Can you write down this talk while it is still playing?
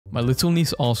My little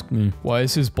niece asked me, why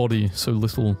is his body so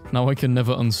little? Now I can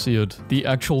never unsee it. The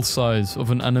actual size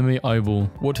of an anime eyeball.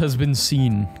 What has been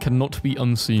seen cannot be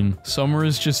unseen. Summer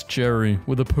is just Jerry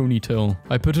with a ponytail.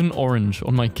 I put an orange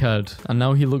on my cat, and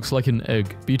now he looks like an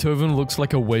egg. Beethoven looks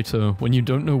like a waiter when you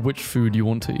don't know which food you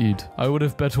want to eat. I would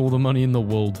have bet all the money in the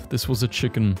world this was a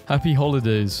chicken. Happy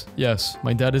holidays. Yes,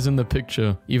 my dad is in the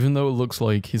picture, even though it looks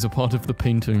like he's a part of the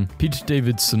painting. Pete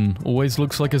Davidson always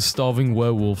looks like a starving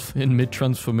werewolf in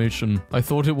mid-transformation. I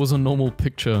thought it was a normal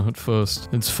picture at first.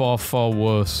 It's far, far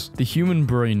worse. The human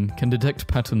brain can detect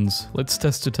patterns. Let's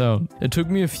test it out. It took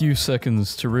me a few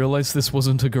seconds to realize this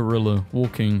wasn't a gorilla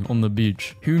walking on the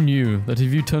beach. Who knew that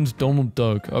if you turned Donald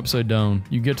Duck upside down,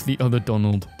 you get the other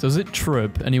Donald? Does it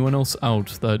trip anyone else out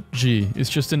that G is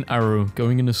just an arrow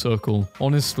going in a circle?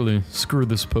 Honestly, screw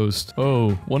this post.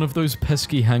 Oh, one of those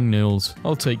pesky hangnails.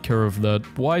 I'll take care of that.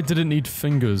 Why did it need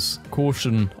fingers?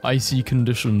 Caution, icy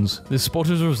conditions. This spot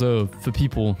is reserved for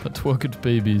people that work at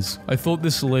babies. I thought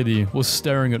this lady was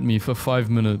staring at me for 5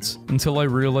 minutes until I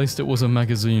realized it was a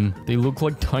magazine. They look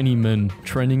like tiny men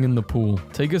training in the pool.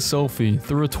 Take a selfie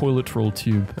through a toilet roll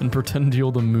tube and pretend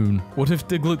you're the moon. What if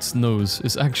Diglett's nose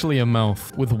is actually a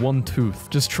mouth with one tooth?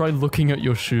 Just try looking at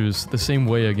your shoes the same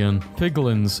way again.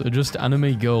 Piglins are just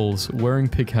anime girls wearing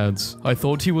pig hats. I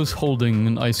thought he was holding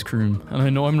an ice cream, and I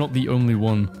know I'm not the only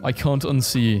one. I can't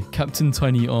unsee Captain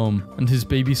Tiny Arm and his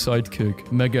baby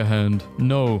sidekick, Mega Hand.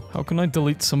 No, how can I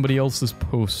delete somebody else's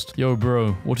post? Yo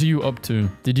bro, what are you up to?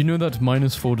 Did you know that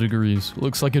 -4 degrees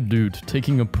looks like a dude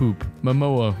taking a poop?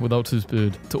 Momoa without his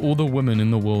beard. To all the women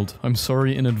in the world, I'm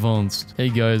sorry in advance. Hey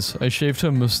guys, I shaved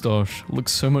her mustache.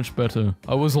 Looks so much better.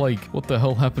 I was like, what the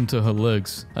hell happened to her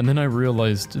legs? And then I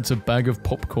realized it's a bag of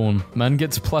popcorn. Man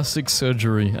gets plastic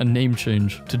surgery and name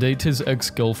change to date his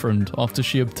ex-girlfriend after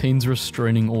she obtains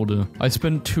restraining order. I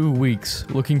spent 2 weeks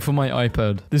looking for my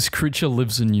iPad. This creature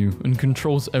lives in you and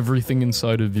controls everything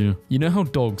inside of you. You know how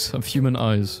dogs have human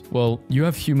eyes? Well, you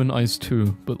have human eyes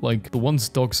too, but like the ones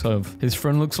dogs have. His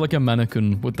friend looks like a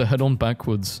mannequin with the head on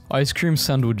backwards. Ice cream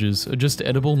sandwiches are just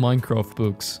edible Minecraft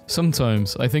books.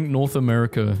 Sometimes I think North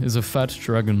America is a fat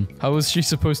dragon. How is she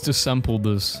supposed to sample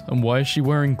this? And why is she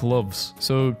wearing gloves?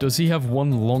 So does he have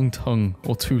one long tongue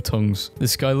or 2 tongues?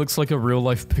 This guy looks like a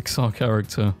real-life Pixar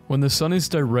character. When the sun is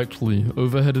directly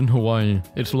overhead in Hawaii,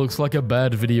 it looks like a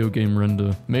bad video game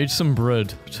render. Made some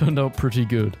bread, turned out pretty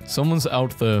good. Someone's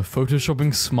out there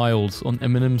photoshopping smiles on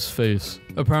Eminem's face.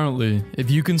 Apparently, if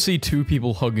you can see 2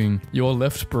 people hugging, you're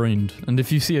left-brained, and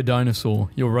if you see a dinosaur,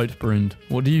 you're right-brained.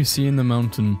 What do you see in the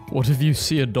mountain? What if you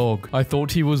see a dog? I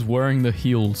thought he was wearing the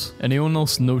heels. Anyone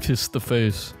else noticed the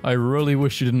face? I really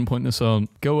wish you didn't point this out.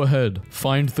 Go ahead,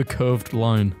 find the curved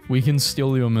line. We can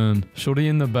steal your man. Shorty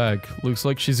in the back looks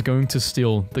like she's going to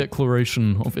steal the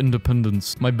Declaration of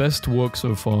Independence. My best work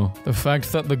so far. The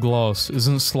fact that the glass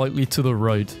isn't slightly to the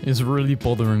right is really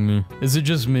bothering me. Is it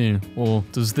just me, or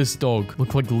does this dog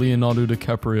look like Leonardo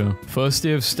DiCaprio? First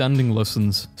day of standing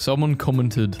lessons. Someone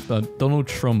commented that Donald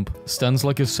Trump stands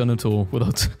like a senator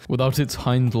without its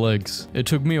hind legs. It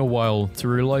took me a while to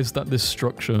realize that this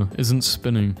structure isn't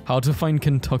spinning. How to find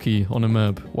Kentucky on a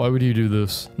map? Why would you do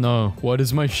this? No, why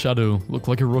does my shadow look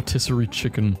like a rotisserie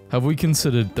chicken? Have we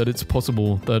considered that it's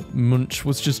possible that Munch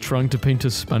was just trying to paint a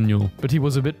spaniel, but he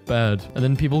was a bit bad, and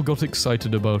then people got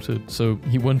excited about it, so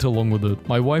he went along with it.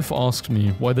 My wife asked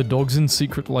me why the dogs in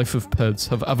Secret Life of Pets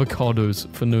have avocados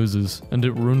for noses, and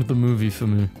it ruined the movie for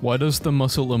me. Why does the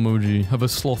muscle emoji have a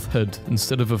sloth head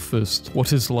instead of a fist?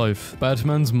 What is life?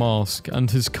 Batman's mask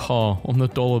and his car on the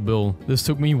dollar bill. This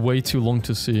took me way too long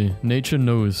to see. Nature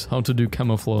knows how to do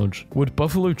camouflage. Would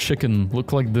buffalo chicken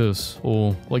look like this,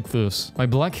 or like this? My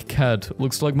black cat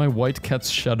looks like my white cat's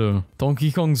shadow.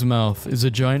 Donkey Kong's mouth is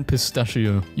a giant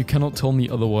pistachio. You cannot tell me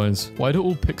otherwise. Why do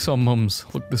all Pixar mums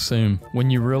look the same? When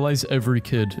you realize every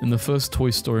kid in the first Toy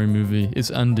Story movie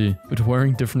is Andy, but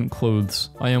wearing different clothes.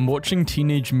 I am watching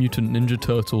Teenage Mutant Ninja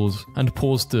Turtles and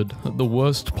paused it at the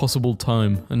worst possible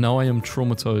time, and now I am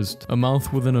traumatized. A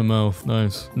mouth within a mouth.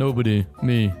 Nice. Nobody,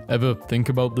 me, ever think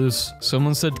about this?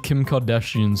 Someone said Kim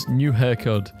Kardashian's new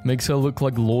haircut makes her look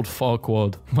like Lord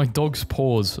Farquaad. My dog's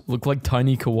paws look like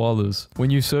tiny koalas. When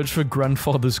you search for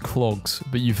grandfather's clogs,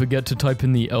 but you forget to type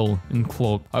in the L in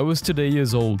clog. I was today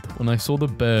years old when I saw the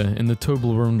bear in the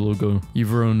Toblerone logo.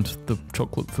 You've ruined the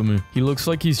chocolate for me. He looks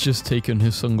like he's just taken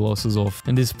his sunglasses off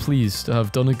and is pleased to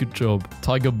have done a good job.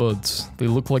 Tiger buds. They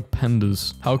look like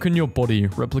pandas. How can your body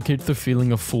replicate the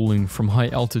feeling of falling from high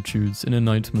altitudes in a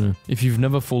nightmare if you've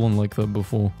never fallen like that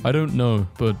before? I don't know,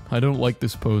 but I don't like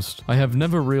this post. I have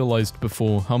never realized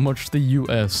before how much the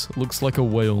US looks like a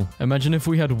whale. Imagine if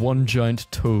we had one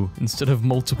giant toe instead of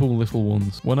multiple little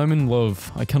ones. When I'm in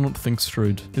love, I cannot think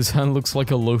straight. His hand looks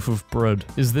like a loaf of bread.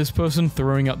 Is this person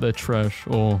throwing out their trash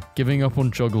or giving up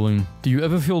on juggling? Do you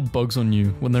ever feel bugs on you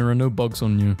when there are no bugs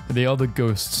on you? They are the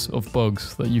ghosts of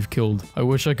bugs that you've killed. I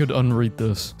wish I could unread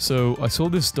this. So I saw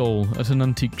this doll at an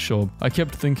antique shop. I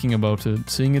kept thinking about it,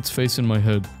 seeing its face in my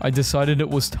head. I decided it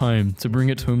was time to bring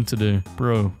it home today.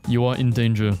 Bro, you are in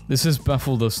danger. This has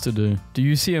baffled us today. Do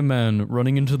you see a man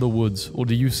running into the woods or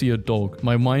do you see a dog?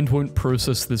 My mind won't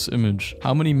process this image.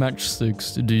 How many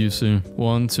matchsticks do you see?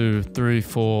 1, 2, 3,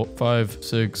 4, 5,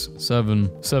 6,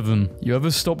 7. 7. You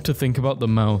ever stop to think about the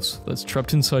mouse that's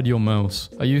trapped inside your mouse?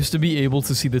 I used to be able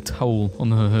to see the towel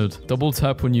on her head. Double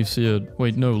tap when you see it.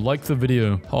 Wait, no, like the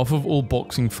video. Half of all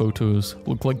boxing photos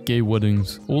look like gay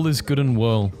weddings. All is good and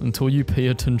well until you pay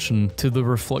attention to the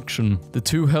reflection. The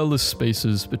two hairless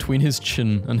spaces between his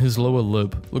chin and his lower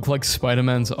lip look like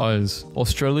Spider-Man's eyes.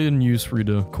 Australian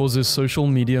newsreader causes social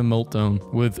media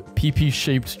meltdown with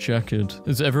PP-shaped jacket.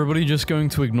 Is everybody just going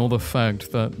to ignore the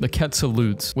fact that the cat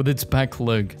salutes with its back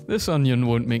leg? This onion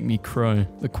won't make me cry.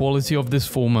 The quality of this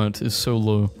format is so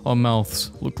low. Our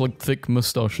mouths look like thick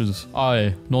mustaches.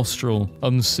 Eye, nostril,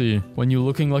 Unsee. When you're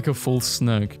looking like a full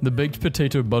snack. The baked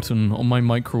potato button on my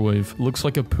microwave looks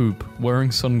like a poop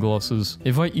wearing sunglasses.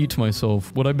 If I eat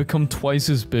myself, would I become twice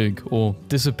as big or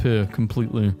disappear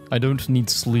completely? I don't need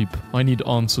sleep. I need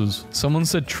answers. Someone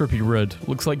said Trippy Red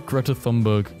looks like Greta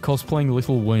Thunberg cosplaying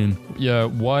Little Wayne. Yeah,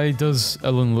 why does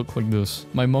Ellen look like this?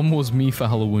 My mum was me for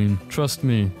Halloween. Trust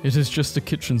me, it is just a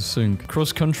kitchen sink.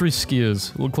 Cross-country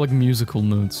skiers look like musical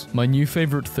notes. My new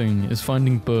favorite thing is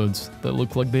finding birds that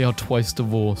look like they are twice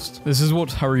divorced. This is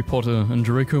what Harry Potter and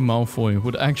Draco Malfoy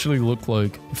would actually look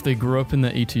like if they grew up in the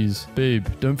 80s. Babe,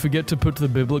 don't forget to put the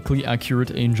biblically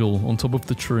accurate angel on top of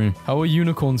the tree. How are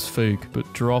unicorns fake,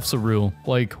 but giraffes are real?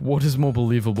 Like, what is more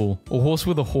believable? A horse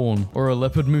with a horn, or a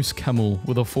leopard moose camel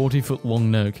with a 40-foot long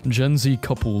neck? Gen Z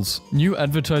couples. New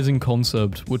advertising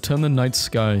concept would turn the night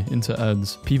sky into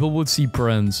ads. People would see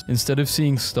brands instead of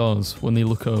seeing stars when they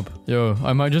look up. Yo,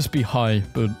 I might just be high,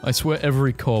 but I swear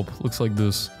every cop looks like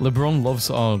this. LeBron loves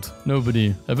art.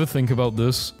 Nobody. Ever think about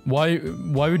this? Why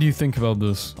would you think about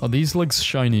this? Are these legs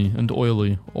shiny and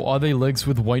oily, or are they legs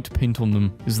with white paint on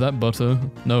them? Is that butter?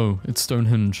 No, it's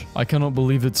Stonehenge. I cannot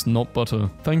believe it's not butter.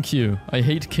 Thank you. I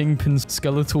hate Kingpin's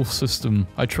skeletal system.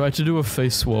 I tried to do a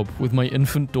face swap with my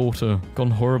infant daughter.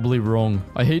 Gone horribly wrong.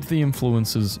 I hate the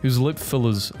influencers whose lip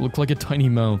fillers look like a tiny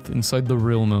mouth inside the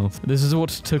real mouth. This is what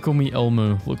Tickle Me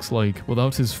Elmo looks like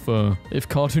without his fur. If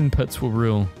cartoon pets were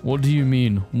real, what do you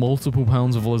mean? Multiple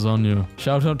pounds of lasagna.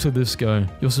 Shout out to this guy.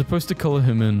 You're supposed to color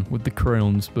him in with the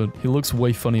crayons, but he looks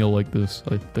way funnier like this,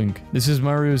 I think. This is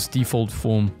Mario's default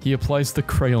form. He applies the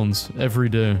crayons every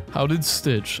day. How did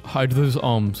Stitch hide those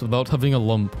arms without having a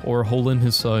lump or a hole in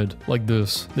his side? Like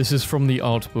this. This is from the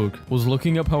art book. Was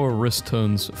looking up how a wrist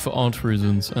turns for art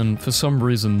reasons, and for some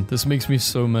reason, this makes me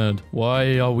so mad.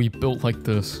 Why are we built like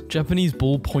this? Japanese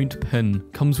ballpoint pen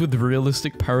comes with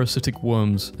realistic parasitic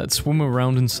worms that swim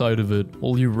around inside of it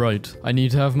while you write. I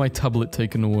need to have my tablet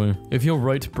taken away. If you're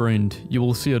right-brained, you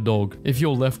will see a dog. If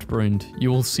you're left-brained, you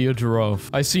will see a giraffe.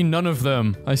 I see none of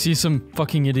them. I see some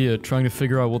fucking idiot trying to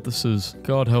figure out what this is.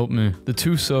 God help me. The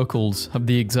two circles have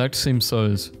the exact same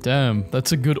size. Damn,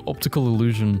 that's a good optical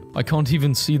illusion. I can't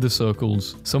even see the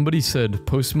circles. Somebody said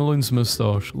Post Malone's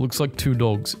mustache looks like two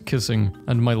dogs kissing,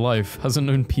 and my life hasn't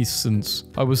known peace since.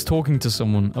 I was talking to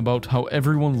someone about how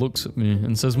everyone looks at me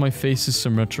and says my face is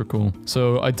symmetrical.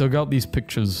 So I dug out these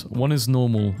pictures. One is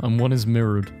normal and one is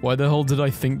mirrored. Why the hell did I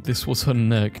think this was her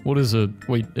neck? What is it?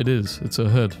 Wait, it is. It's her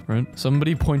head, right?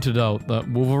 Somebody pointed out that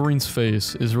Wolverine's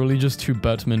face is really just two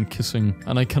Batmen kissing,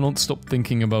 and I cannot stop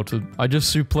thinking about it. I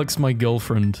just suplexed my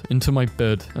girlfriend into my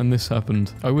bed, and this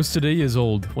happened. I was today years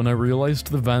old when I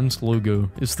realized the Vans logo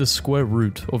is the square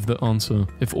root of the answer.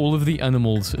 If all of the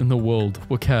animals in the world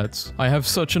were cats. I have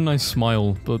such a nice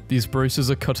smile, but these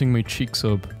braces are cutting my cheeks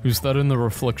up. Who's that in the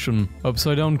reflection?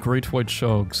 Upside down great white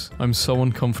sharks. I'm so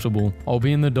uncomfortable. I'll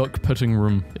be in the duck petting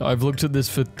room. I've looked at this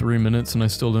for 3 minutes and I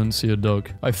still don't see a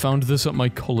duck. I found this at my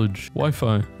college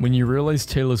Wi-Fi. When you realize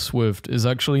Taylor Swift is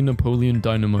actually Napoleon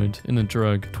Dynamite in a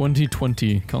drag.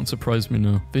 2020 can't surprise me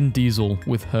now. Vin Diesel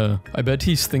with hair. I bet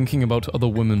he's thinking about other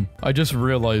women. I just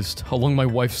realized how long my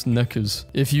wife's neck is.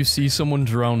 If you see someone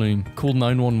drowning, call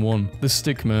 911. The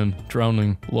stick man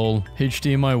drowning. Lol. cable,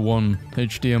 HDMI 1,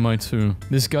 HDMI 2.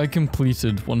 This guy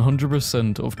completed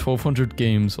 100% of 1200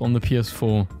 games on the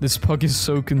PS4. This pug is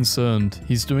so concerned,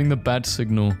 he's doing the bat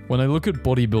signal. When I look at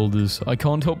bodybuilders, I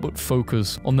can't help but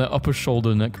focus on their upper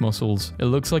shoulder neck muscles. It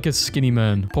looks like a skinny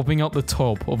man popping out the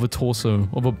top of a torso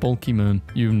of a bulky man.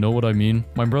 You know what I mean?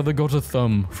 My brother got a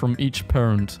thumb from each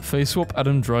parent. Face swap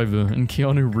Adam Driver and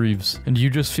Keanu Reeves, and you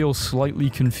just feel slightly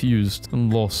confused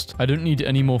and lost. I don't need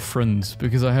any more friends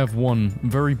because I have one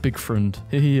very big friend.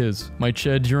 Here he is. My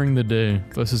chair during the day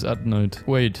versus at night.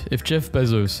 Wait, if Jeff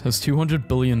Bezos has $200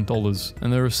 billion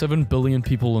and there are 7 billion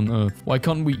people on Earth, why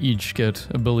can't we each get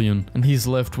 $1 billion? And he's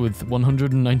left with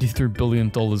 $193 billion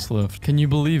left. Can you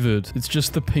believe it? It's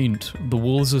just the paint. The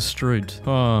walls are straight.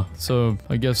 So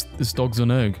I guess this dog's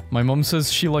an egg. My mom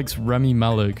says she likes Rami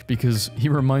Malek because he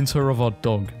reminds her of our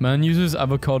dog. Man uses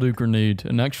avocado grenade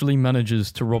and actually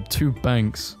manages to rob 2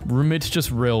 banks. Roommate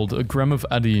just railed a gram of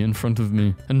Addy in front of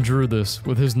me and drew this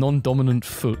with his non-dominant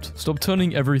foot. Stop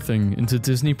turning everything into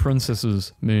Disney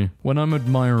princesses, me. When I'm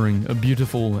admiring a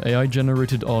beautiful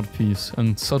AI-generated art piece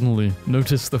and suddenly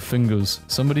notice the fingers.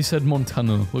 Somebody said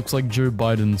Montana looks like Joe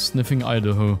Biden sniffing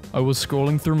Idaho. I was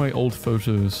scrolling through my old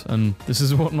photos and this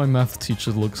is what my math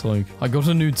teacher looks like. I got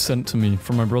a nude sent to me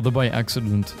from my brother by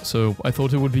accident, so I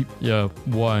thought it would be, yeah,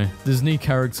 why? Disney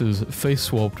characters face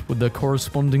swapped with their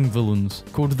corresponding villains.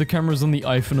 Called the cameras on the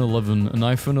iPhone 11 and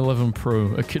iPhone 11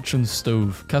 Pro a kitchen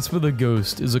stove. Casper the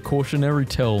Ghost is a cautionary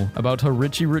tale about how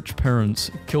Richie Rich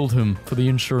parents killed him for the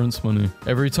insurance money.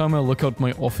 Every time I look out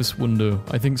my office window,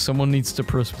 I think someone needs to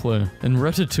press play. In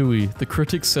Ratatouille, the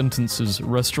critic sentences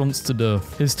restaurants to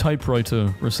death. His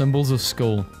typewriter resembles a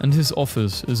skull, and his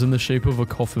office is in the shape of a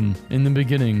coffin. In the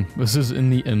beginning versus in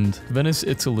the end. Venice,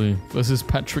 Italy versus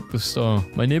Patrick the Star.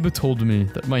 My neighbor told me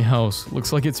that my house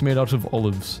looks like it's made out of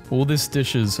olives. All these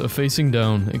dishes are facing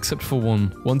down except for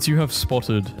one. Once you have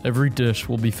spotted, every dish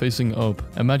will be facing up.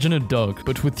 Imagine a duck,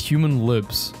 but with human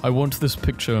lips. I want this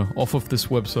picture off of this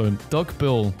website. Duck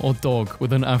Bill or dog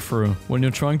with an afro when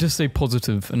you're trying to stay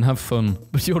positive and have fun,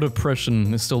 but your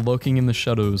depression is still lurking in the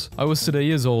shadows. I was today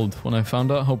years old when I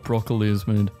found out how broccoli is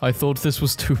made. I thought this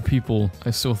was 2 people.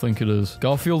 I still think it is.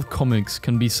 Garfield comics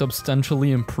can be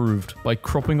substantially improved by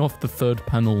cropping off the 3rd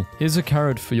panel. Here's a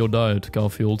carrot for your diet,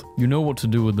 Garfield. You know what to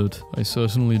do with it. I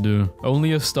certainly do.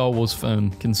 Only a Star Wars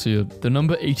fan can see it. The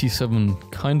number 87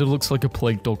 kinda looks like a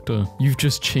plague doctor. You've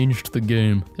just changed the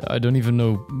game. I don't even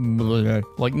know.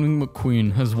 Lightning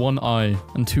McQueen has 1 eye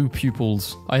and 2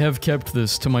 pupils. I have kept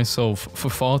this to myself for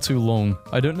far too long.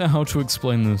 I don't know how to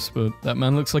explain this, but that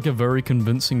man looks like a very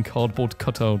convincing cardboard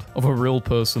cutout of a real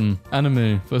person.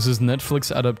 Anime versus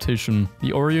Netflix adaptation.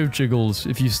 The Oreo jiggles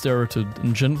if you stare at it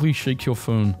and gently shake your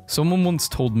phone. Someone once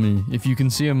told me if you can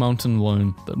see a mountain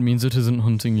lion, that means it isn't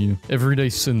hunting you. Every day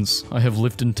since, I have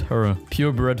lived in terror.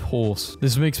 Purebred horse.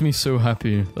 This makes me so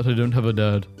happy that I don't have a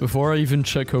dad. Before I even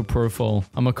check her profile,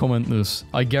 I'ma comment this.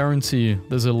 I guarantee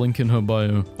there's a link in her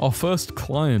bio. Our first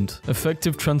client.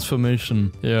 Effective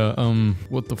transformation. Yeah,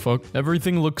 what the fuck?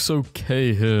 Everything looks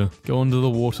okay here. Go under the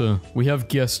water. We have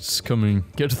guests coming.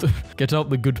 Get out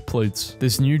the good plates.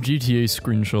 This new GTA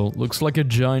screenshot looks like a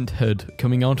giant head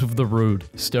coming out of the road,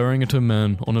 staring at a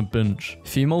man on a bench.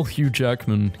 Female Hugh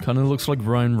Jackman kinda looks like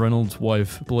Ryan Reynolds'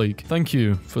 wife, Blake. Thank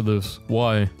you for this.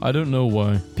 Why? I don't know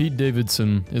why. Pete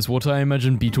Davidson is what I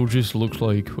imagine Beetlejuice looked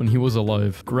like when he was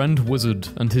alive. Grand Wizard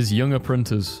and his young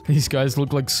apprentice. These guys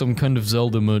look like some kind of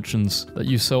Zelda merchants that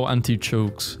you sell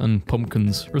anti-chokes and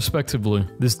pumpkins, respectively.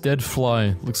 This dead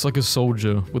fly looks like a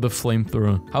soldier with a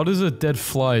flamethrower. How does a dead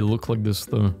fly look like this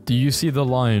though? Do you see the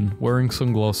lion wearing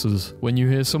sunglasses? When you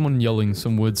hear someone yelling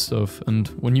some weird stuff and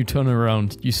when you turn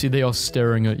around, you see they are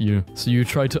staring at you, so you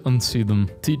try to unsee them.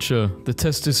 Teacher, the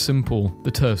test is simple.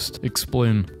 The test.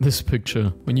 Explain. This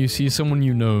picture. When you see someone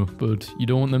you know, but you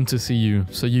don't want them to see you,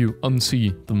 so you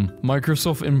unsee them.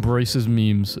 Microsoft embraces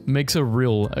memes. Makes a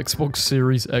real Xbox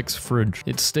Series X fridge.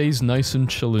 It stays nice and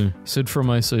chilly. Sid from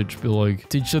Ice Age be like,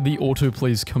 teacher, the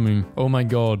autoplay's coming. Oh my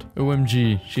god.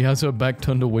 OMG, she has her back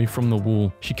turned away from the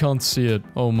wall. She can't see it.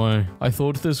 Oh my. I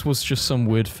thought this was just some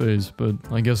weird phase, but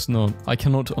I guess not. I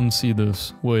cannot unsee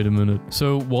this. Wait a minute.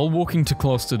 So, while walking to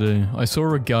class today, I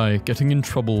saw a guy getting in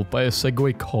trouble by a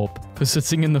Segway cop for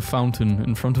sitting in the fountain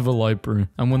in front of a library.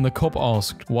 And when the cop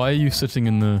asked, why are you sitting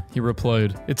in there? He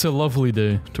replied, it's a lovely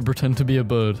day to pretend to be a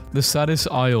bird. The saddest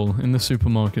aisle in the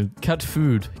supermarket. Cat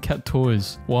food, cat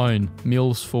toys, wine,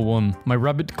 meals for one. My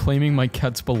rabbit claiming my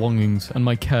cat's belongings and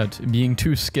my cat being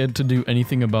too scared to do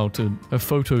anything about it. A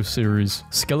photo series.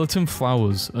 Skeleton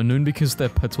flowers are known because their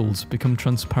petals become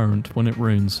transparent when it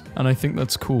rains. And I think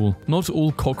that's cool. Not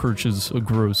all cockroaches are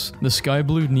gross. The sky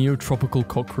blue neotropical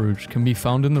cockroach can be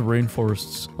found in the the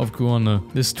rainforests of Guyana.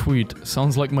 This tweet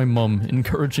sounds like my mum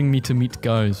encouraging me to meet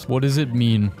guys. What does it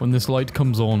mean when this light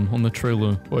comes on the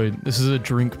trailer? Wait, this is a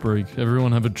drink break.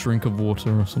 Everyone have a drink of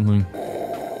water or something.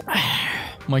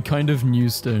 My kind of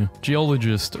news day.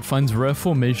 Geologist finds rare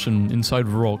formation inside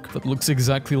rock that looks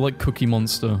exactly like Cookie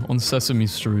Monster on Sesame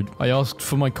Street. I asked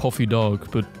for my coffee dark,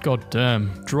 but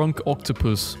goddamn. Drunk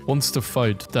octopus wants to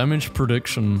fight. Damage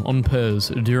prediction on pairs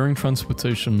during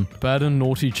transportation. Bad and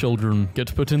naughty children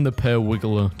get put in the pear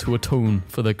wiggler to atone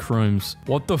for their crimes.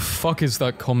 What the fuck is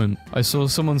that comment? I saw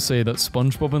someone say that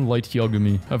SpongeBob and Light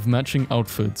Yagami have matching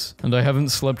outfits, and I haven't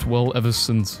slept well ever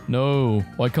since. No,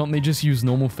 why can't they just use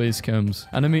normal face cams?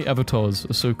 Anime avatars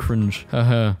are so cringe.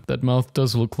 Haha, that mouth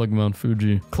does look like Mount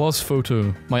Fuji. Class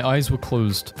photo. My eyes were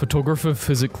closed. Photographer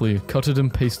physically cut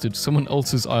and pasted someone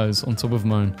else's eyes on top of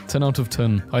mine. 10 out of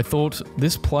 10. I thought,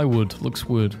 this plywood looks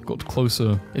weird. Got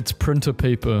closer. It's printer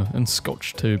paper and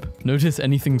scotch tape. Notice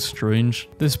anything strange?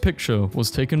 This picture was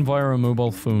taken via a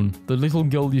mobile phone. The little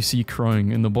girl you see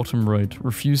crying in the bottom right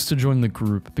refused to join the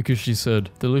group because she said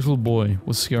the little boy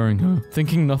was scaring her.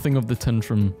 Thinking nothing of the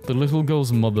tantrum, the little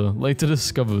girl's mother later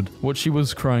discovered what she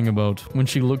was crying about when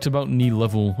she looked about knee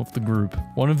level of the group.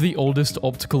 One of the oldest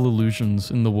optical illusions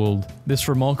in the world. This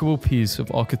remarkable piece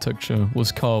of architecture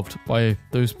was carved by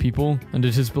those people, and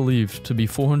it is believed to be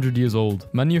 400 years old.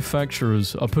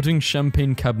 Manufacturers are putting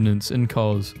champagne cabinets in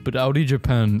cars, but Audi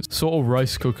Japan saw a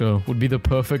rice cooker would be the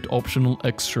perfect optional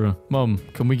extra. Mum,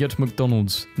 can we get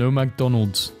McDonald's? No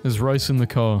McDonald's. There's rice in the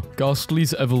car.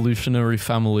 Ghastly's evolutionary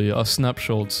family are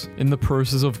snapshots in the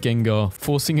process of Gengar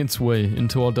forcing its way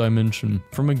into our dimension,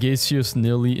 from a gaseous,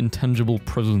 nearly intangible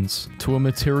presence to a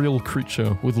material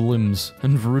creature with limbs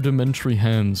and rudimentary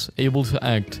hands able to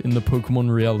act in the Pokemon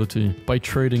reality by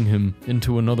trading him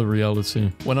into another reality.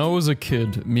 When I was a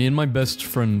kid, me and my best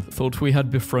friend thought we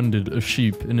had befriended a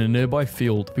sheep in a nearby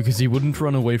field because he wouldn't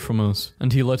run away from us,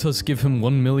 and he let us give him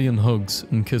 1 million hugs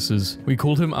and kisses. We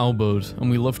called him Albert,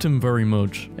 and we loved him very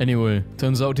much. Anyway,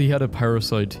 turns out he had a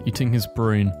parasite eating his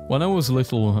brain. When I was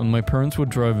little and my parents were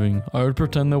driving, I would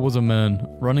pretend there was a man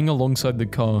running alongside the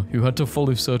car who had to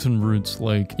follow certain routes,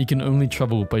 like he can only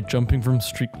travel by jumping from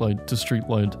streetlight to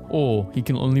streetlight, or he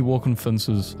can only walk on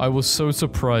fences. I was so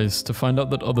surprised to find out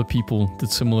that other people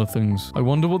did similar things. I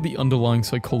wonder what the underlying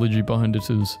psychology behind it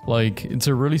is. Like, it's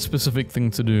a really specific thing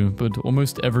to do, but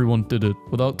almost everyone did it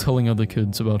without telling other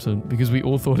kids about it, because we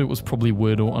all thought it was probably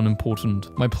weird or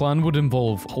unimportant. My plan would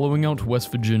involve hollowing out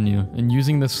West Virginia and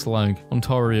using this slag,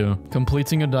 Ontario,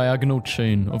 completing a diagonal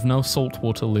chain of now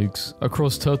saltwater lakes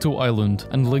across Turtle Island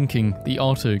and linking the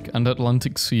Arctic and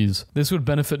Atlantic seas. This would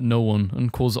benefit no one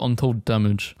and cause untold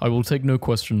damage. I will take no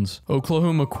questions.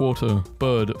 Oklahoma quarter,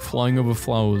 bird flying over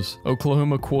flowers.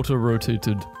 Oklahoma quarter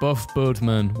rotated. Buff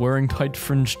birdman wearing tight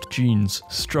fringed jeans,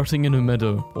 strutting in a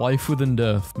meadow. Life within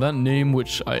death. That name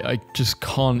which I just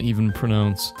can't even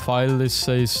pronounce.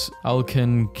 Phyllises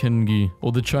alkenkengi,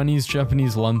 or the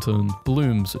Chinese-Japanese lantern,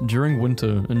 blooms during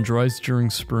winter and dries during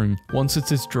spring. Once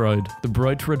it is dried, the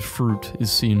bright red fruit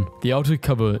is seen. The outer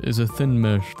cover is a thin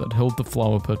mesh that held the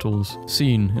flower petals,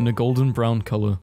 seen in a golden brown color.